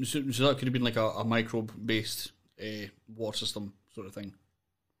 Okay, so that could have been like a microbe-based water system sort of thing.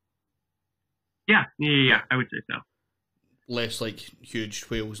 Yeah, I would say so. Less like huge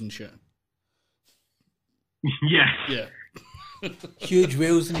whales and shit. Yes. Yeah. Huge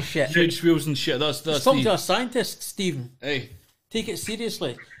whales and shit. Huge whales and shit. That's talking to a scientist, Stephen. Hey. Take it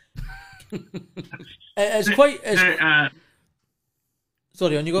seriously. It's quite.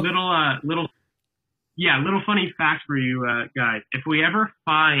 Sorry, on you go. Little funny fact for you guys. If we ever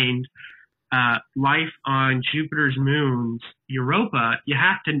find life on Jupiter's moons, Europa, you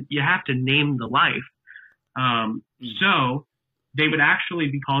have to name the life. So they would actually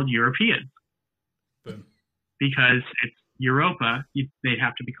be called Europeans. Boom. Because it's Europa, they'd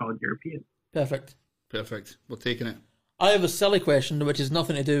have to be called Europeans. Perfect. We're taking it. I have a silly question, which has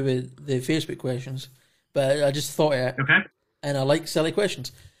nothing to do with the Facebook questions, but I just thought of it. Okay. And I like silly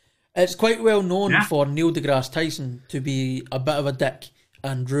questions. It's quite well known for Neil deGrasse Tyson to be a bit of a dick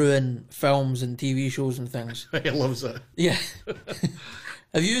and ruin films and TV shows and things. He loves it. Yeah.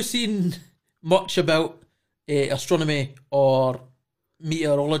 Have you seen much about astronomy or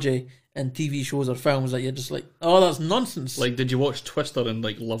meteorology in TV shows or films that you're just like, oh, that's nonsense? Like, did you watch Twister and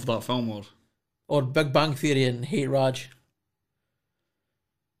like love that film or Big Bang Theory and hate Raj?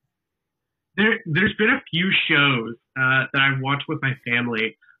 There's been a few shows that I've watched with my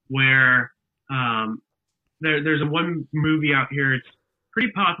family where there's one movie out here. It's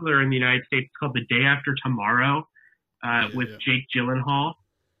pretty popular in the United States. It's called The Day After Tomorrow with Jake Gyllenhaal.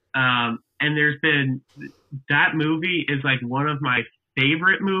 And there's been that movie is like one of my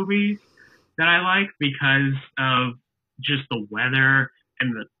favorite movies that I like because of just the weather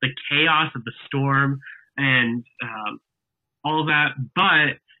and the chaos of the storm and all that.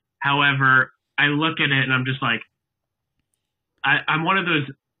 But however, I look at it and I'm just like, I'm one of those.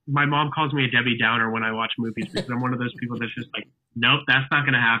 My mom calls me a Debbie Downer when I watch movies because I'm one of those people that's just like, nope, that's not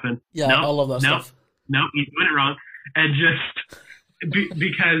going to happen. Yeah, nope, I love that stuff. Nope, he's doing it wrong. And just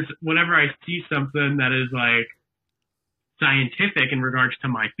because whenever I see something that is like scientific in regards to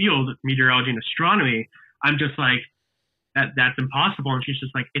my field, meteorology and astronomy, I'm just like, that's impossible. And she's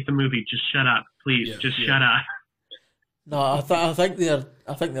just like, it's a movie. Just shut up, please. Shut up. No, I think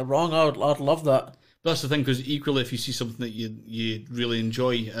they're wrong. I'd love that. That's the thing, because equally, if you see something that you really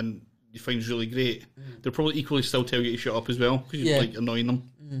enjoy and you find really great, they'll probably equally still tell you to shut up as well because you're like annoying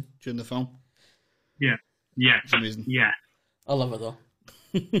them during the film. Yeah, it's amazing. Yeah, I love it though.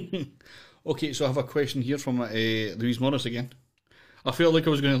 Okay, so I have a question here from Louise Morris again. I felt like I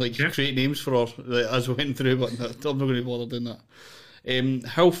was going to create names for her as we went through, but I'm not going to bother doing that.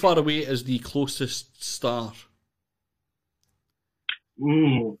 How far away is the closest star?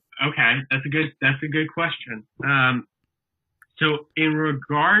 Ooh, okay, that's a good question. So in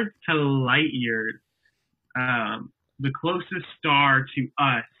regard to light years, the closest star to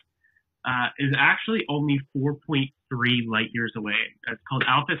us is actually only 4.3 light years away. It's called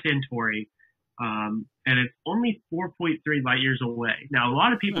Alpha Centauri, and it's only 4.3 light years away. Now, a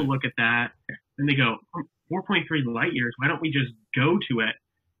lot of people look at that and they go, 4.3 light years, why don't we just go to it?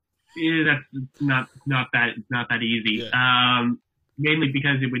 That's not that easy. Yeah. Mainly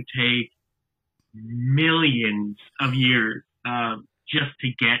because it would take millions of years just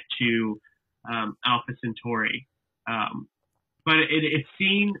to get to Alpha Centauri. But it's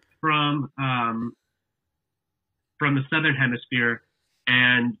seen from the southern hemisphere.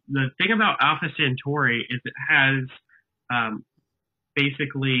 And the thing about Alpha Centauri is it has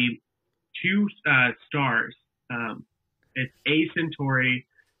basically two stars. It's A Centauri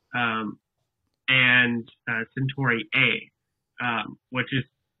and Centauri A. Which is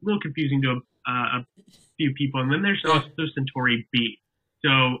a little confusing to a few people. And then there's also Centauri B.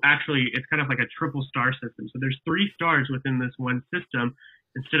 So actually, it's kind of like a triple star system. So there's 3 stars within this one system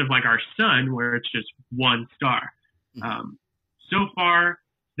instead of like our sun, where it's just one star. So far,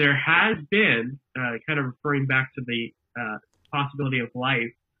 there has been, kind of referring back to the possibility of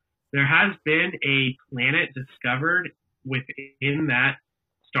life, there has been a planet discovered within that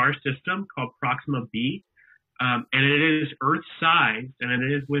star system called Proxima B. And it is Earth-sized, and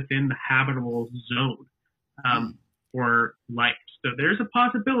it is within the habitable zone for life. So there's a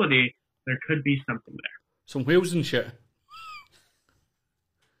possibility There could be something there. Some whales and shit.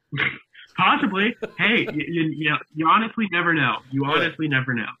 Possibly. Hey, you honestly never know. You honestly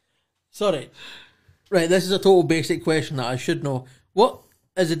never know. Sorry. Right, this is a total basic question that I should know. What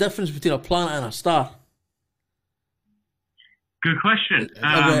is the difference between a planet and a star? Good question.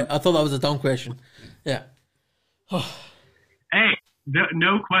 I thought that was a dumb question. Yeah. Hey,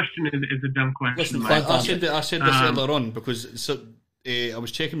 no question is a dumb question. Listen, I said this earlier on because I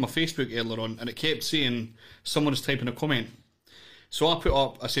was checking my Facebook earlier on and it kept saying someone is typing a comment. So I put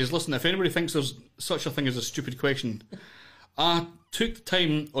up, I says, listen, if anybody thinks there's such a thing as a stupid question, I took the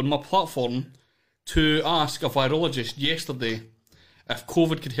time on my platform to ask a virologist yesterday if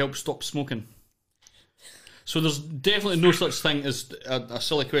COVID could help stop smoking. So there's definitely no such thing as a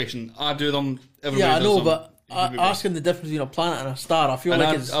silly question. I do them. Yeah, I know, but asking the difference between a planet and a star, I feel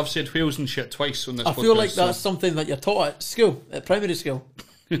I've said whales and shit twice on this podcast. I feel like that's something that you're taught at school, at primary school.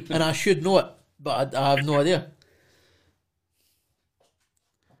 And I should know it, but I have no idea.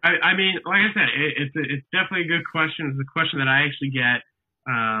 I mean, like I said, it's definitely a good question. It's a question that I actually get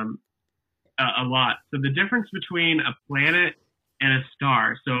a lot. So the difference between a planet and a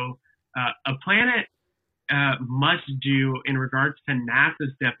star. So a planet must do, in regards to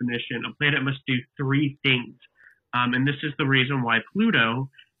NASA's definition, a planet must do three things. And this is the reason why Pluto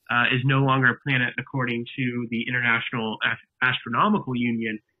is no longer a planet according to the International Astronomical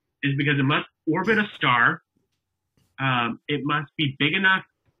Union, is because it must orbit a star. It must be big enough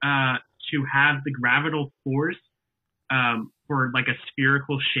to have the gravitational force for like a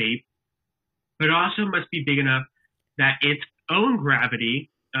spherical shape, but it also must be big enough that its own gravity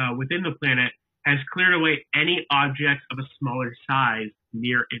within the planet has cleared away any objects of a smaller size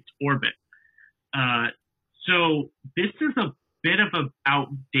near its orbit. So this is a bit of an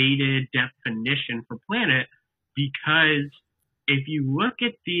outdated definition for planet, because if you look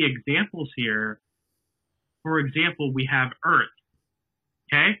at the examples here, for example, we have Earth.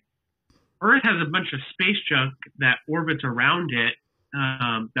 Okay? Earth has a bunch of space junk that orbits around it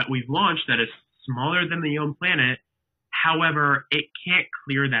that we've launched that is smaller than the own planet. However, it can't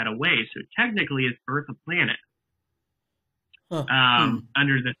clear that away. So technically, is Earth a planet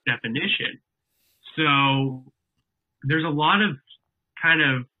under this definition? So there's a lot of kind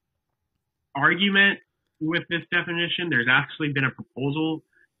of argument with this definition. There's actually been a proposal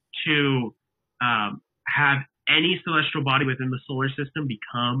to have any celestial body within the solar system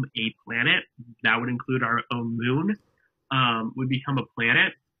become a planet. That would include our own moon, would become a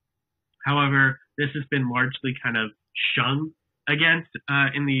planet. However, this has been largely kind of shunned against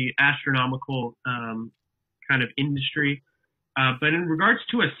in the astronomical kind of industry. But in regards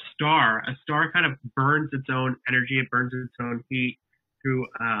to a star kind of burns its own energy. It burns its own heat through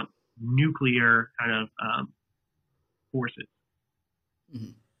nuclear kind of forces.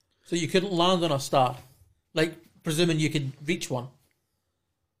 Mm-hmm. So you couldn't land on a star, like presuming you could reach one.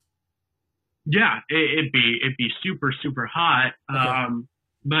 Yeah, it'd be super, super hot. Okay.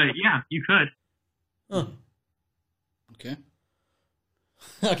 But yeah, you could. Huh. Okay.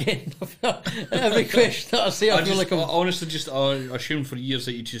 Again, every question that I say, I feel like I'm honestly just assumed for years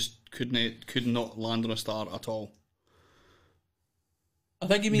that you just could not land on a star at all. I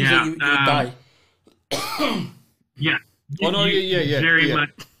think it means that you would die. Yeah. Oh no, yeah. Very much.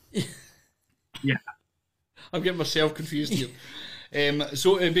 Yeah. I'm getting myself confused here.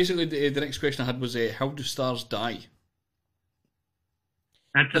 So basically, the next question I had was, how do stars die?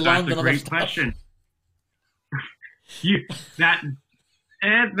 That's a great question. That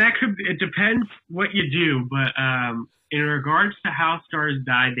could, it depends what you do, but in regards to how stars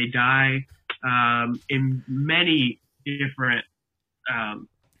die, they die in many different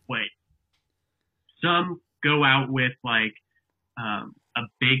ways. Some go out with like a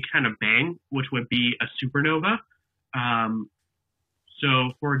big kind of bang, which would be a supernova.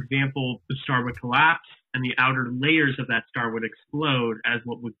 So, for example, the star would collapse and the outer layers of that star would explode as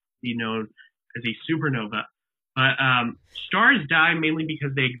what would be known as a supernova. But stars die mainly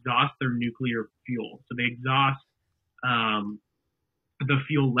because they exhaust their nuclear fuel. So they exhaust the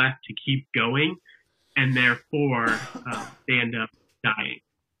fuel left to keep going, and therefore they end up dying.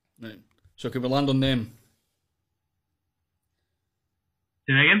 Right. So can we land on them?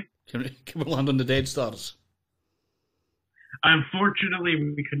 Say that again? Can we land on the dead stars?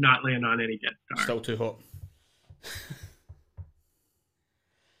 Unfortunately, we could not land on any dead stars. Still too hot.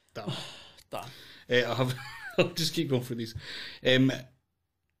 Damn. I have... I'll just keep going through these.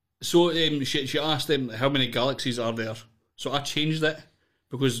 So she asked them how many galaxies are there. So I changed it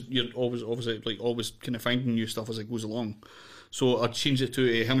because you're always kind of finding new stuff as it goes along. So I changed it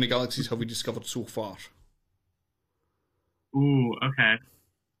to how many galaxies have we discovered so far? Ooh, okay.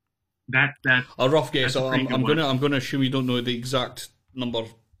 That's a rough guess. that's a pretty I'm good gonna one. I'm gonna assume you don't know the exact number,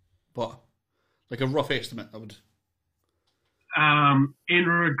 but like a rough estimate, I would. In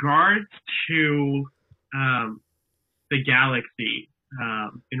regards to the galaxy,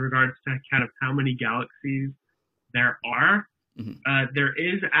 in regards to kind of how many galaxies there are, there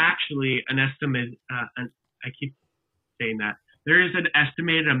is actually an estimate. I keep saying that there is an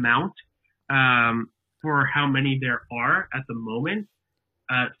estimated amount for how many there are at the moment.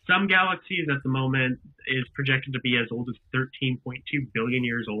 Some galaxies at the moment is projected to be as old as 13.2 billion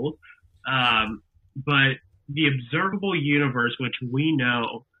years old. But the observable universe, which we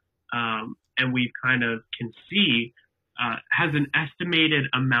know and we kind of can see, has an estimated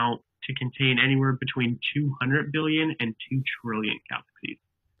amount to contain anywhere between 200 billion and 2 trillion galaxies.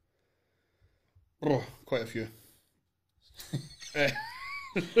 Oh, quite a few.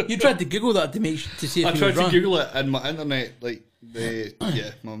 You tried to Google that to see if I you tried was to wrong. Google it and my internet,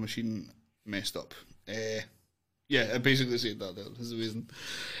 my machine messed up. Yeah, it basically said that there. This is the reason.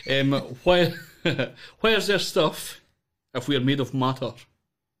 Why is there stuff if we are made of matter?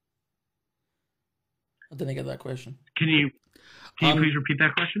 I didn't get that question. Can you please repeat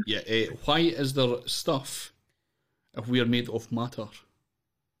that question? Yeah, why is there stuff if we are made of matter?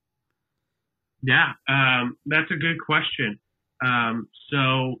 Yeah, that's a good question.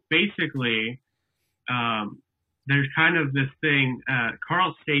 So basically, there's kind of this thing.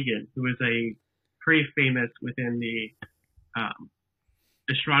 Carl Sagan, who is a pretty famous within the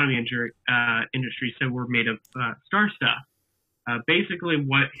astronomy industry, said we're made of star stuff. Basically,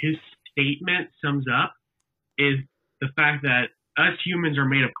 what his statement sums up is the fact that us humans are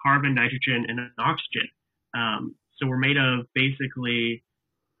made of carbon, nitrogen, and oxygen. So we're made of basically.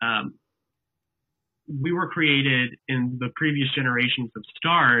 We were created in the previous generations of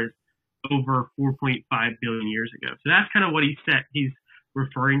stars over 4.5 billion years ago. So that's kind of what he's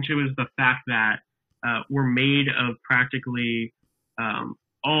referring to, is the fact that we're made of practically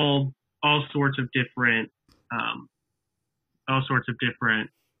all sorts of different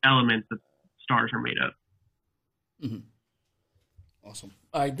elements that stars are made of. Mm-hmm. Awesome.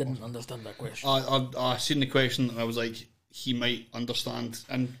 I didn't understand that question. I seen the question and I was like, he might understand,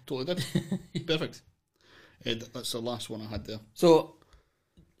 and totally did. Perfect. That's the last one I had there. So,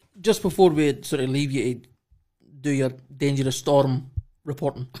 just before we sort of leave you to do your dangerous storm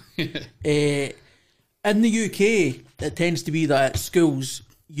reporting, in the UK, it tends to be that at schools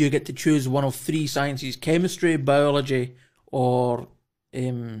you get to choose one of three sciences: chemistry, biology, or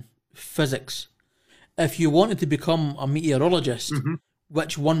physics. If you wanted to become a meteorologist,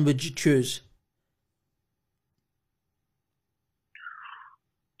 which one would you choose?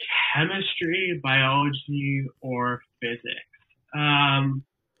 Chemistry, biology, or physics?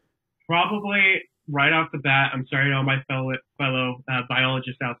 Probably right off the bat, I'm sorry to all my fellow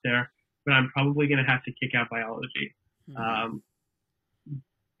biologists out there, but I'm probably going to have to kick out biology.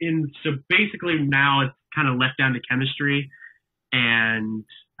 So basically now it's kind of left down to chemistry and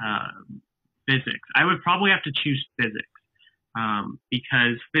physics. I would probably have to choose physics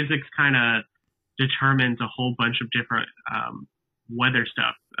because physics kind of determines a whole bunch of different weather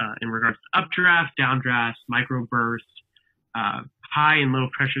stuff in regards to updraft, downdrafts, microbursts, high and low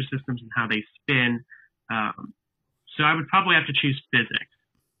pressure systems and how they spin. So I would probably have to choose physics.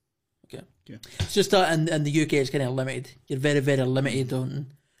 Okay. Yeah. It's just that in the UK it's kind of limited. You're very, very limited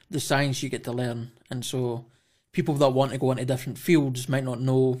on the science you get to learn. And so people that want to go into different fields might not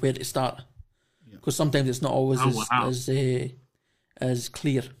know where to start. Because sometimes it's not always as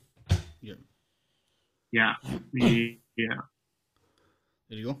clear. Yeah. Yeah. Yeah.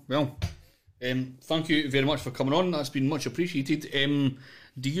 There you go. Well, thank you very much for coming on. That's been much appreciated.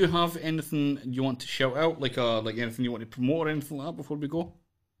 Do you have anything you want to shout out, like anything you want to promote or anything like that before we go?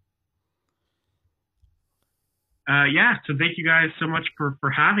 Yeah, so thank you guys so much for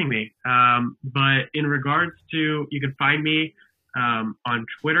having me. But in regards to, you can find me on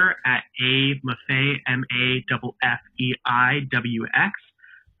Twitter at Maffei, MAFFEIWX.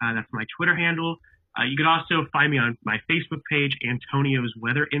 That's my Twitter handle. You can also find me on my Facebook page, Antonio's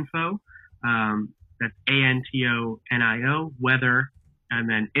Weather Info. That's ANTONIO, weather, and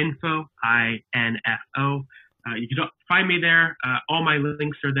then info, INFO. You can find me there. All my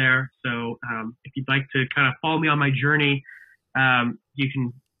links are there. So if you'd like to kind of follow me on my journey, you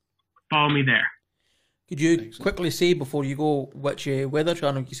can follow me there. Could you quickly say before you go which weather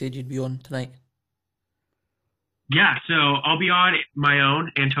channel you said you'd be on tonight? Yeah, so I'll be on my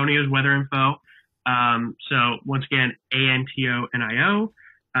own, Antonio's Weather Info. So once again, ANTONIO,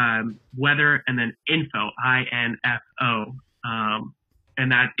 weather, and then info, INFO. And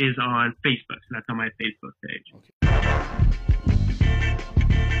that is on Facebook. So that's on my Facebook page. Okay.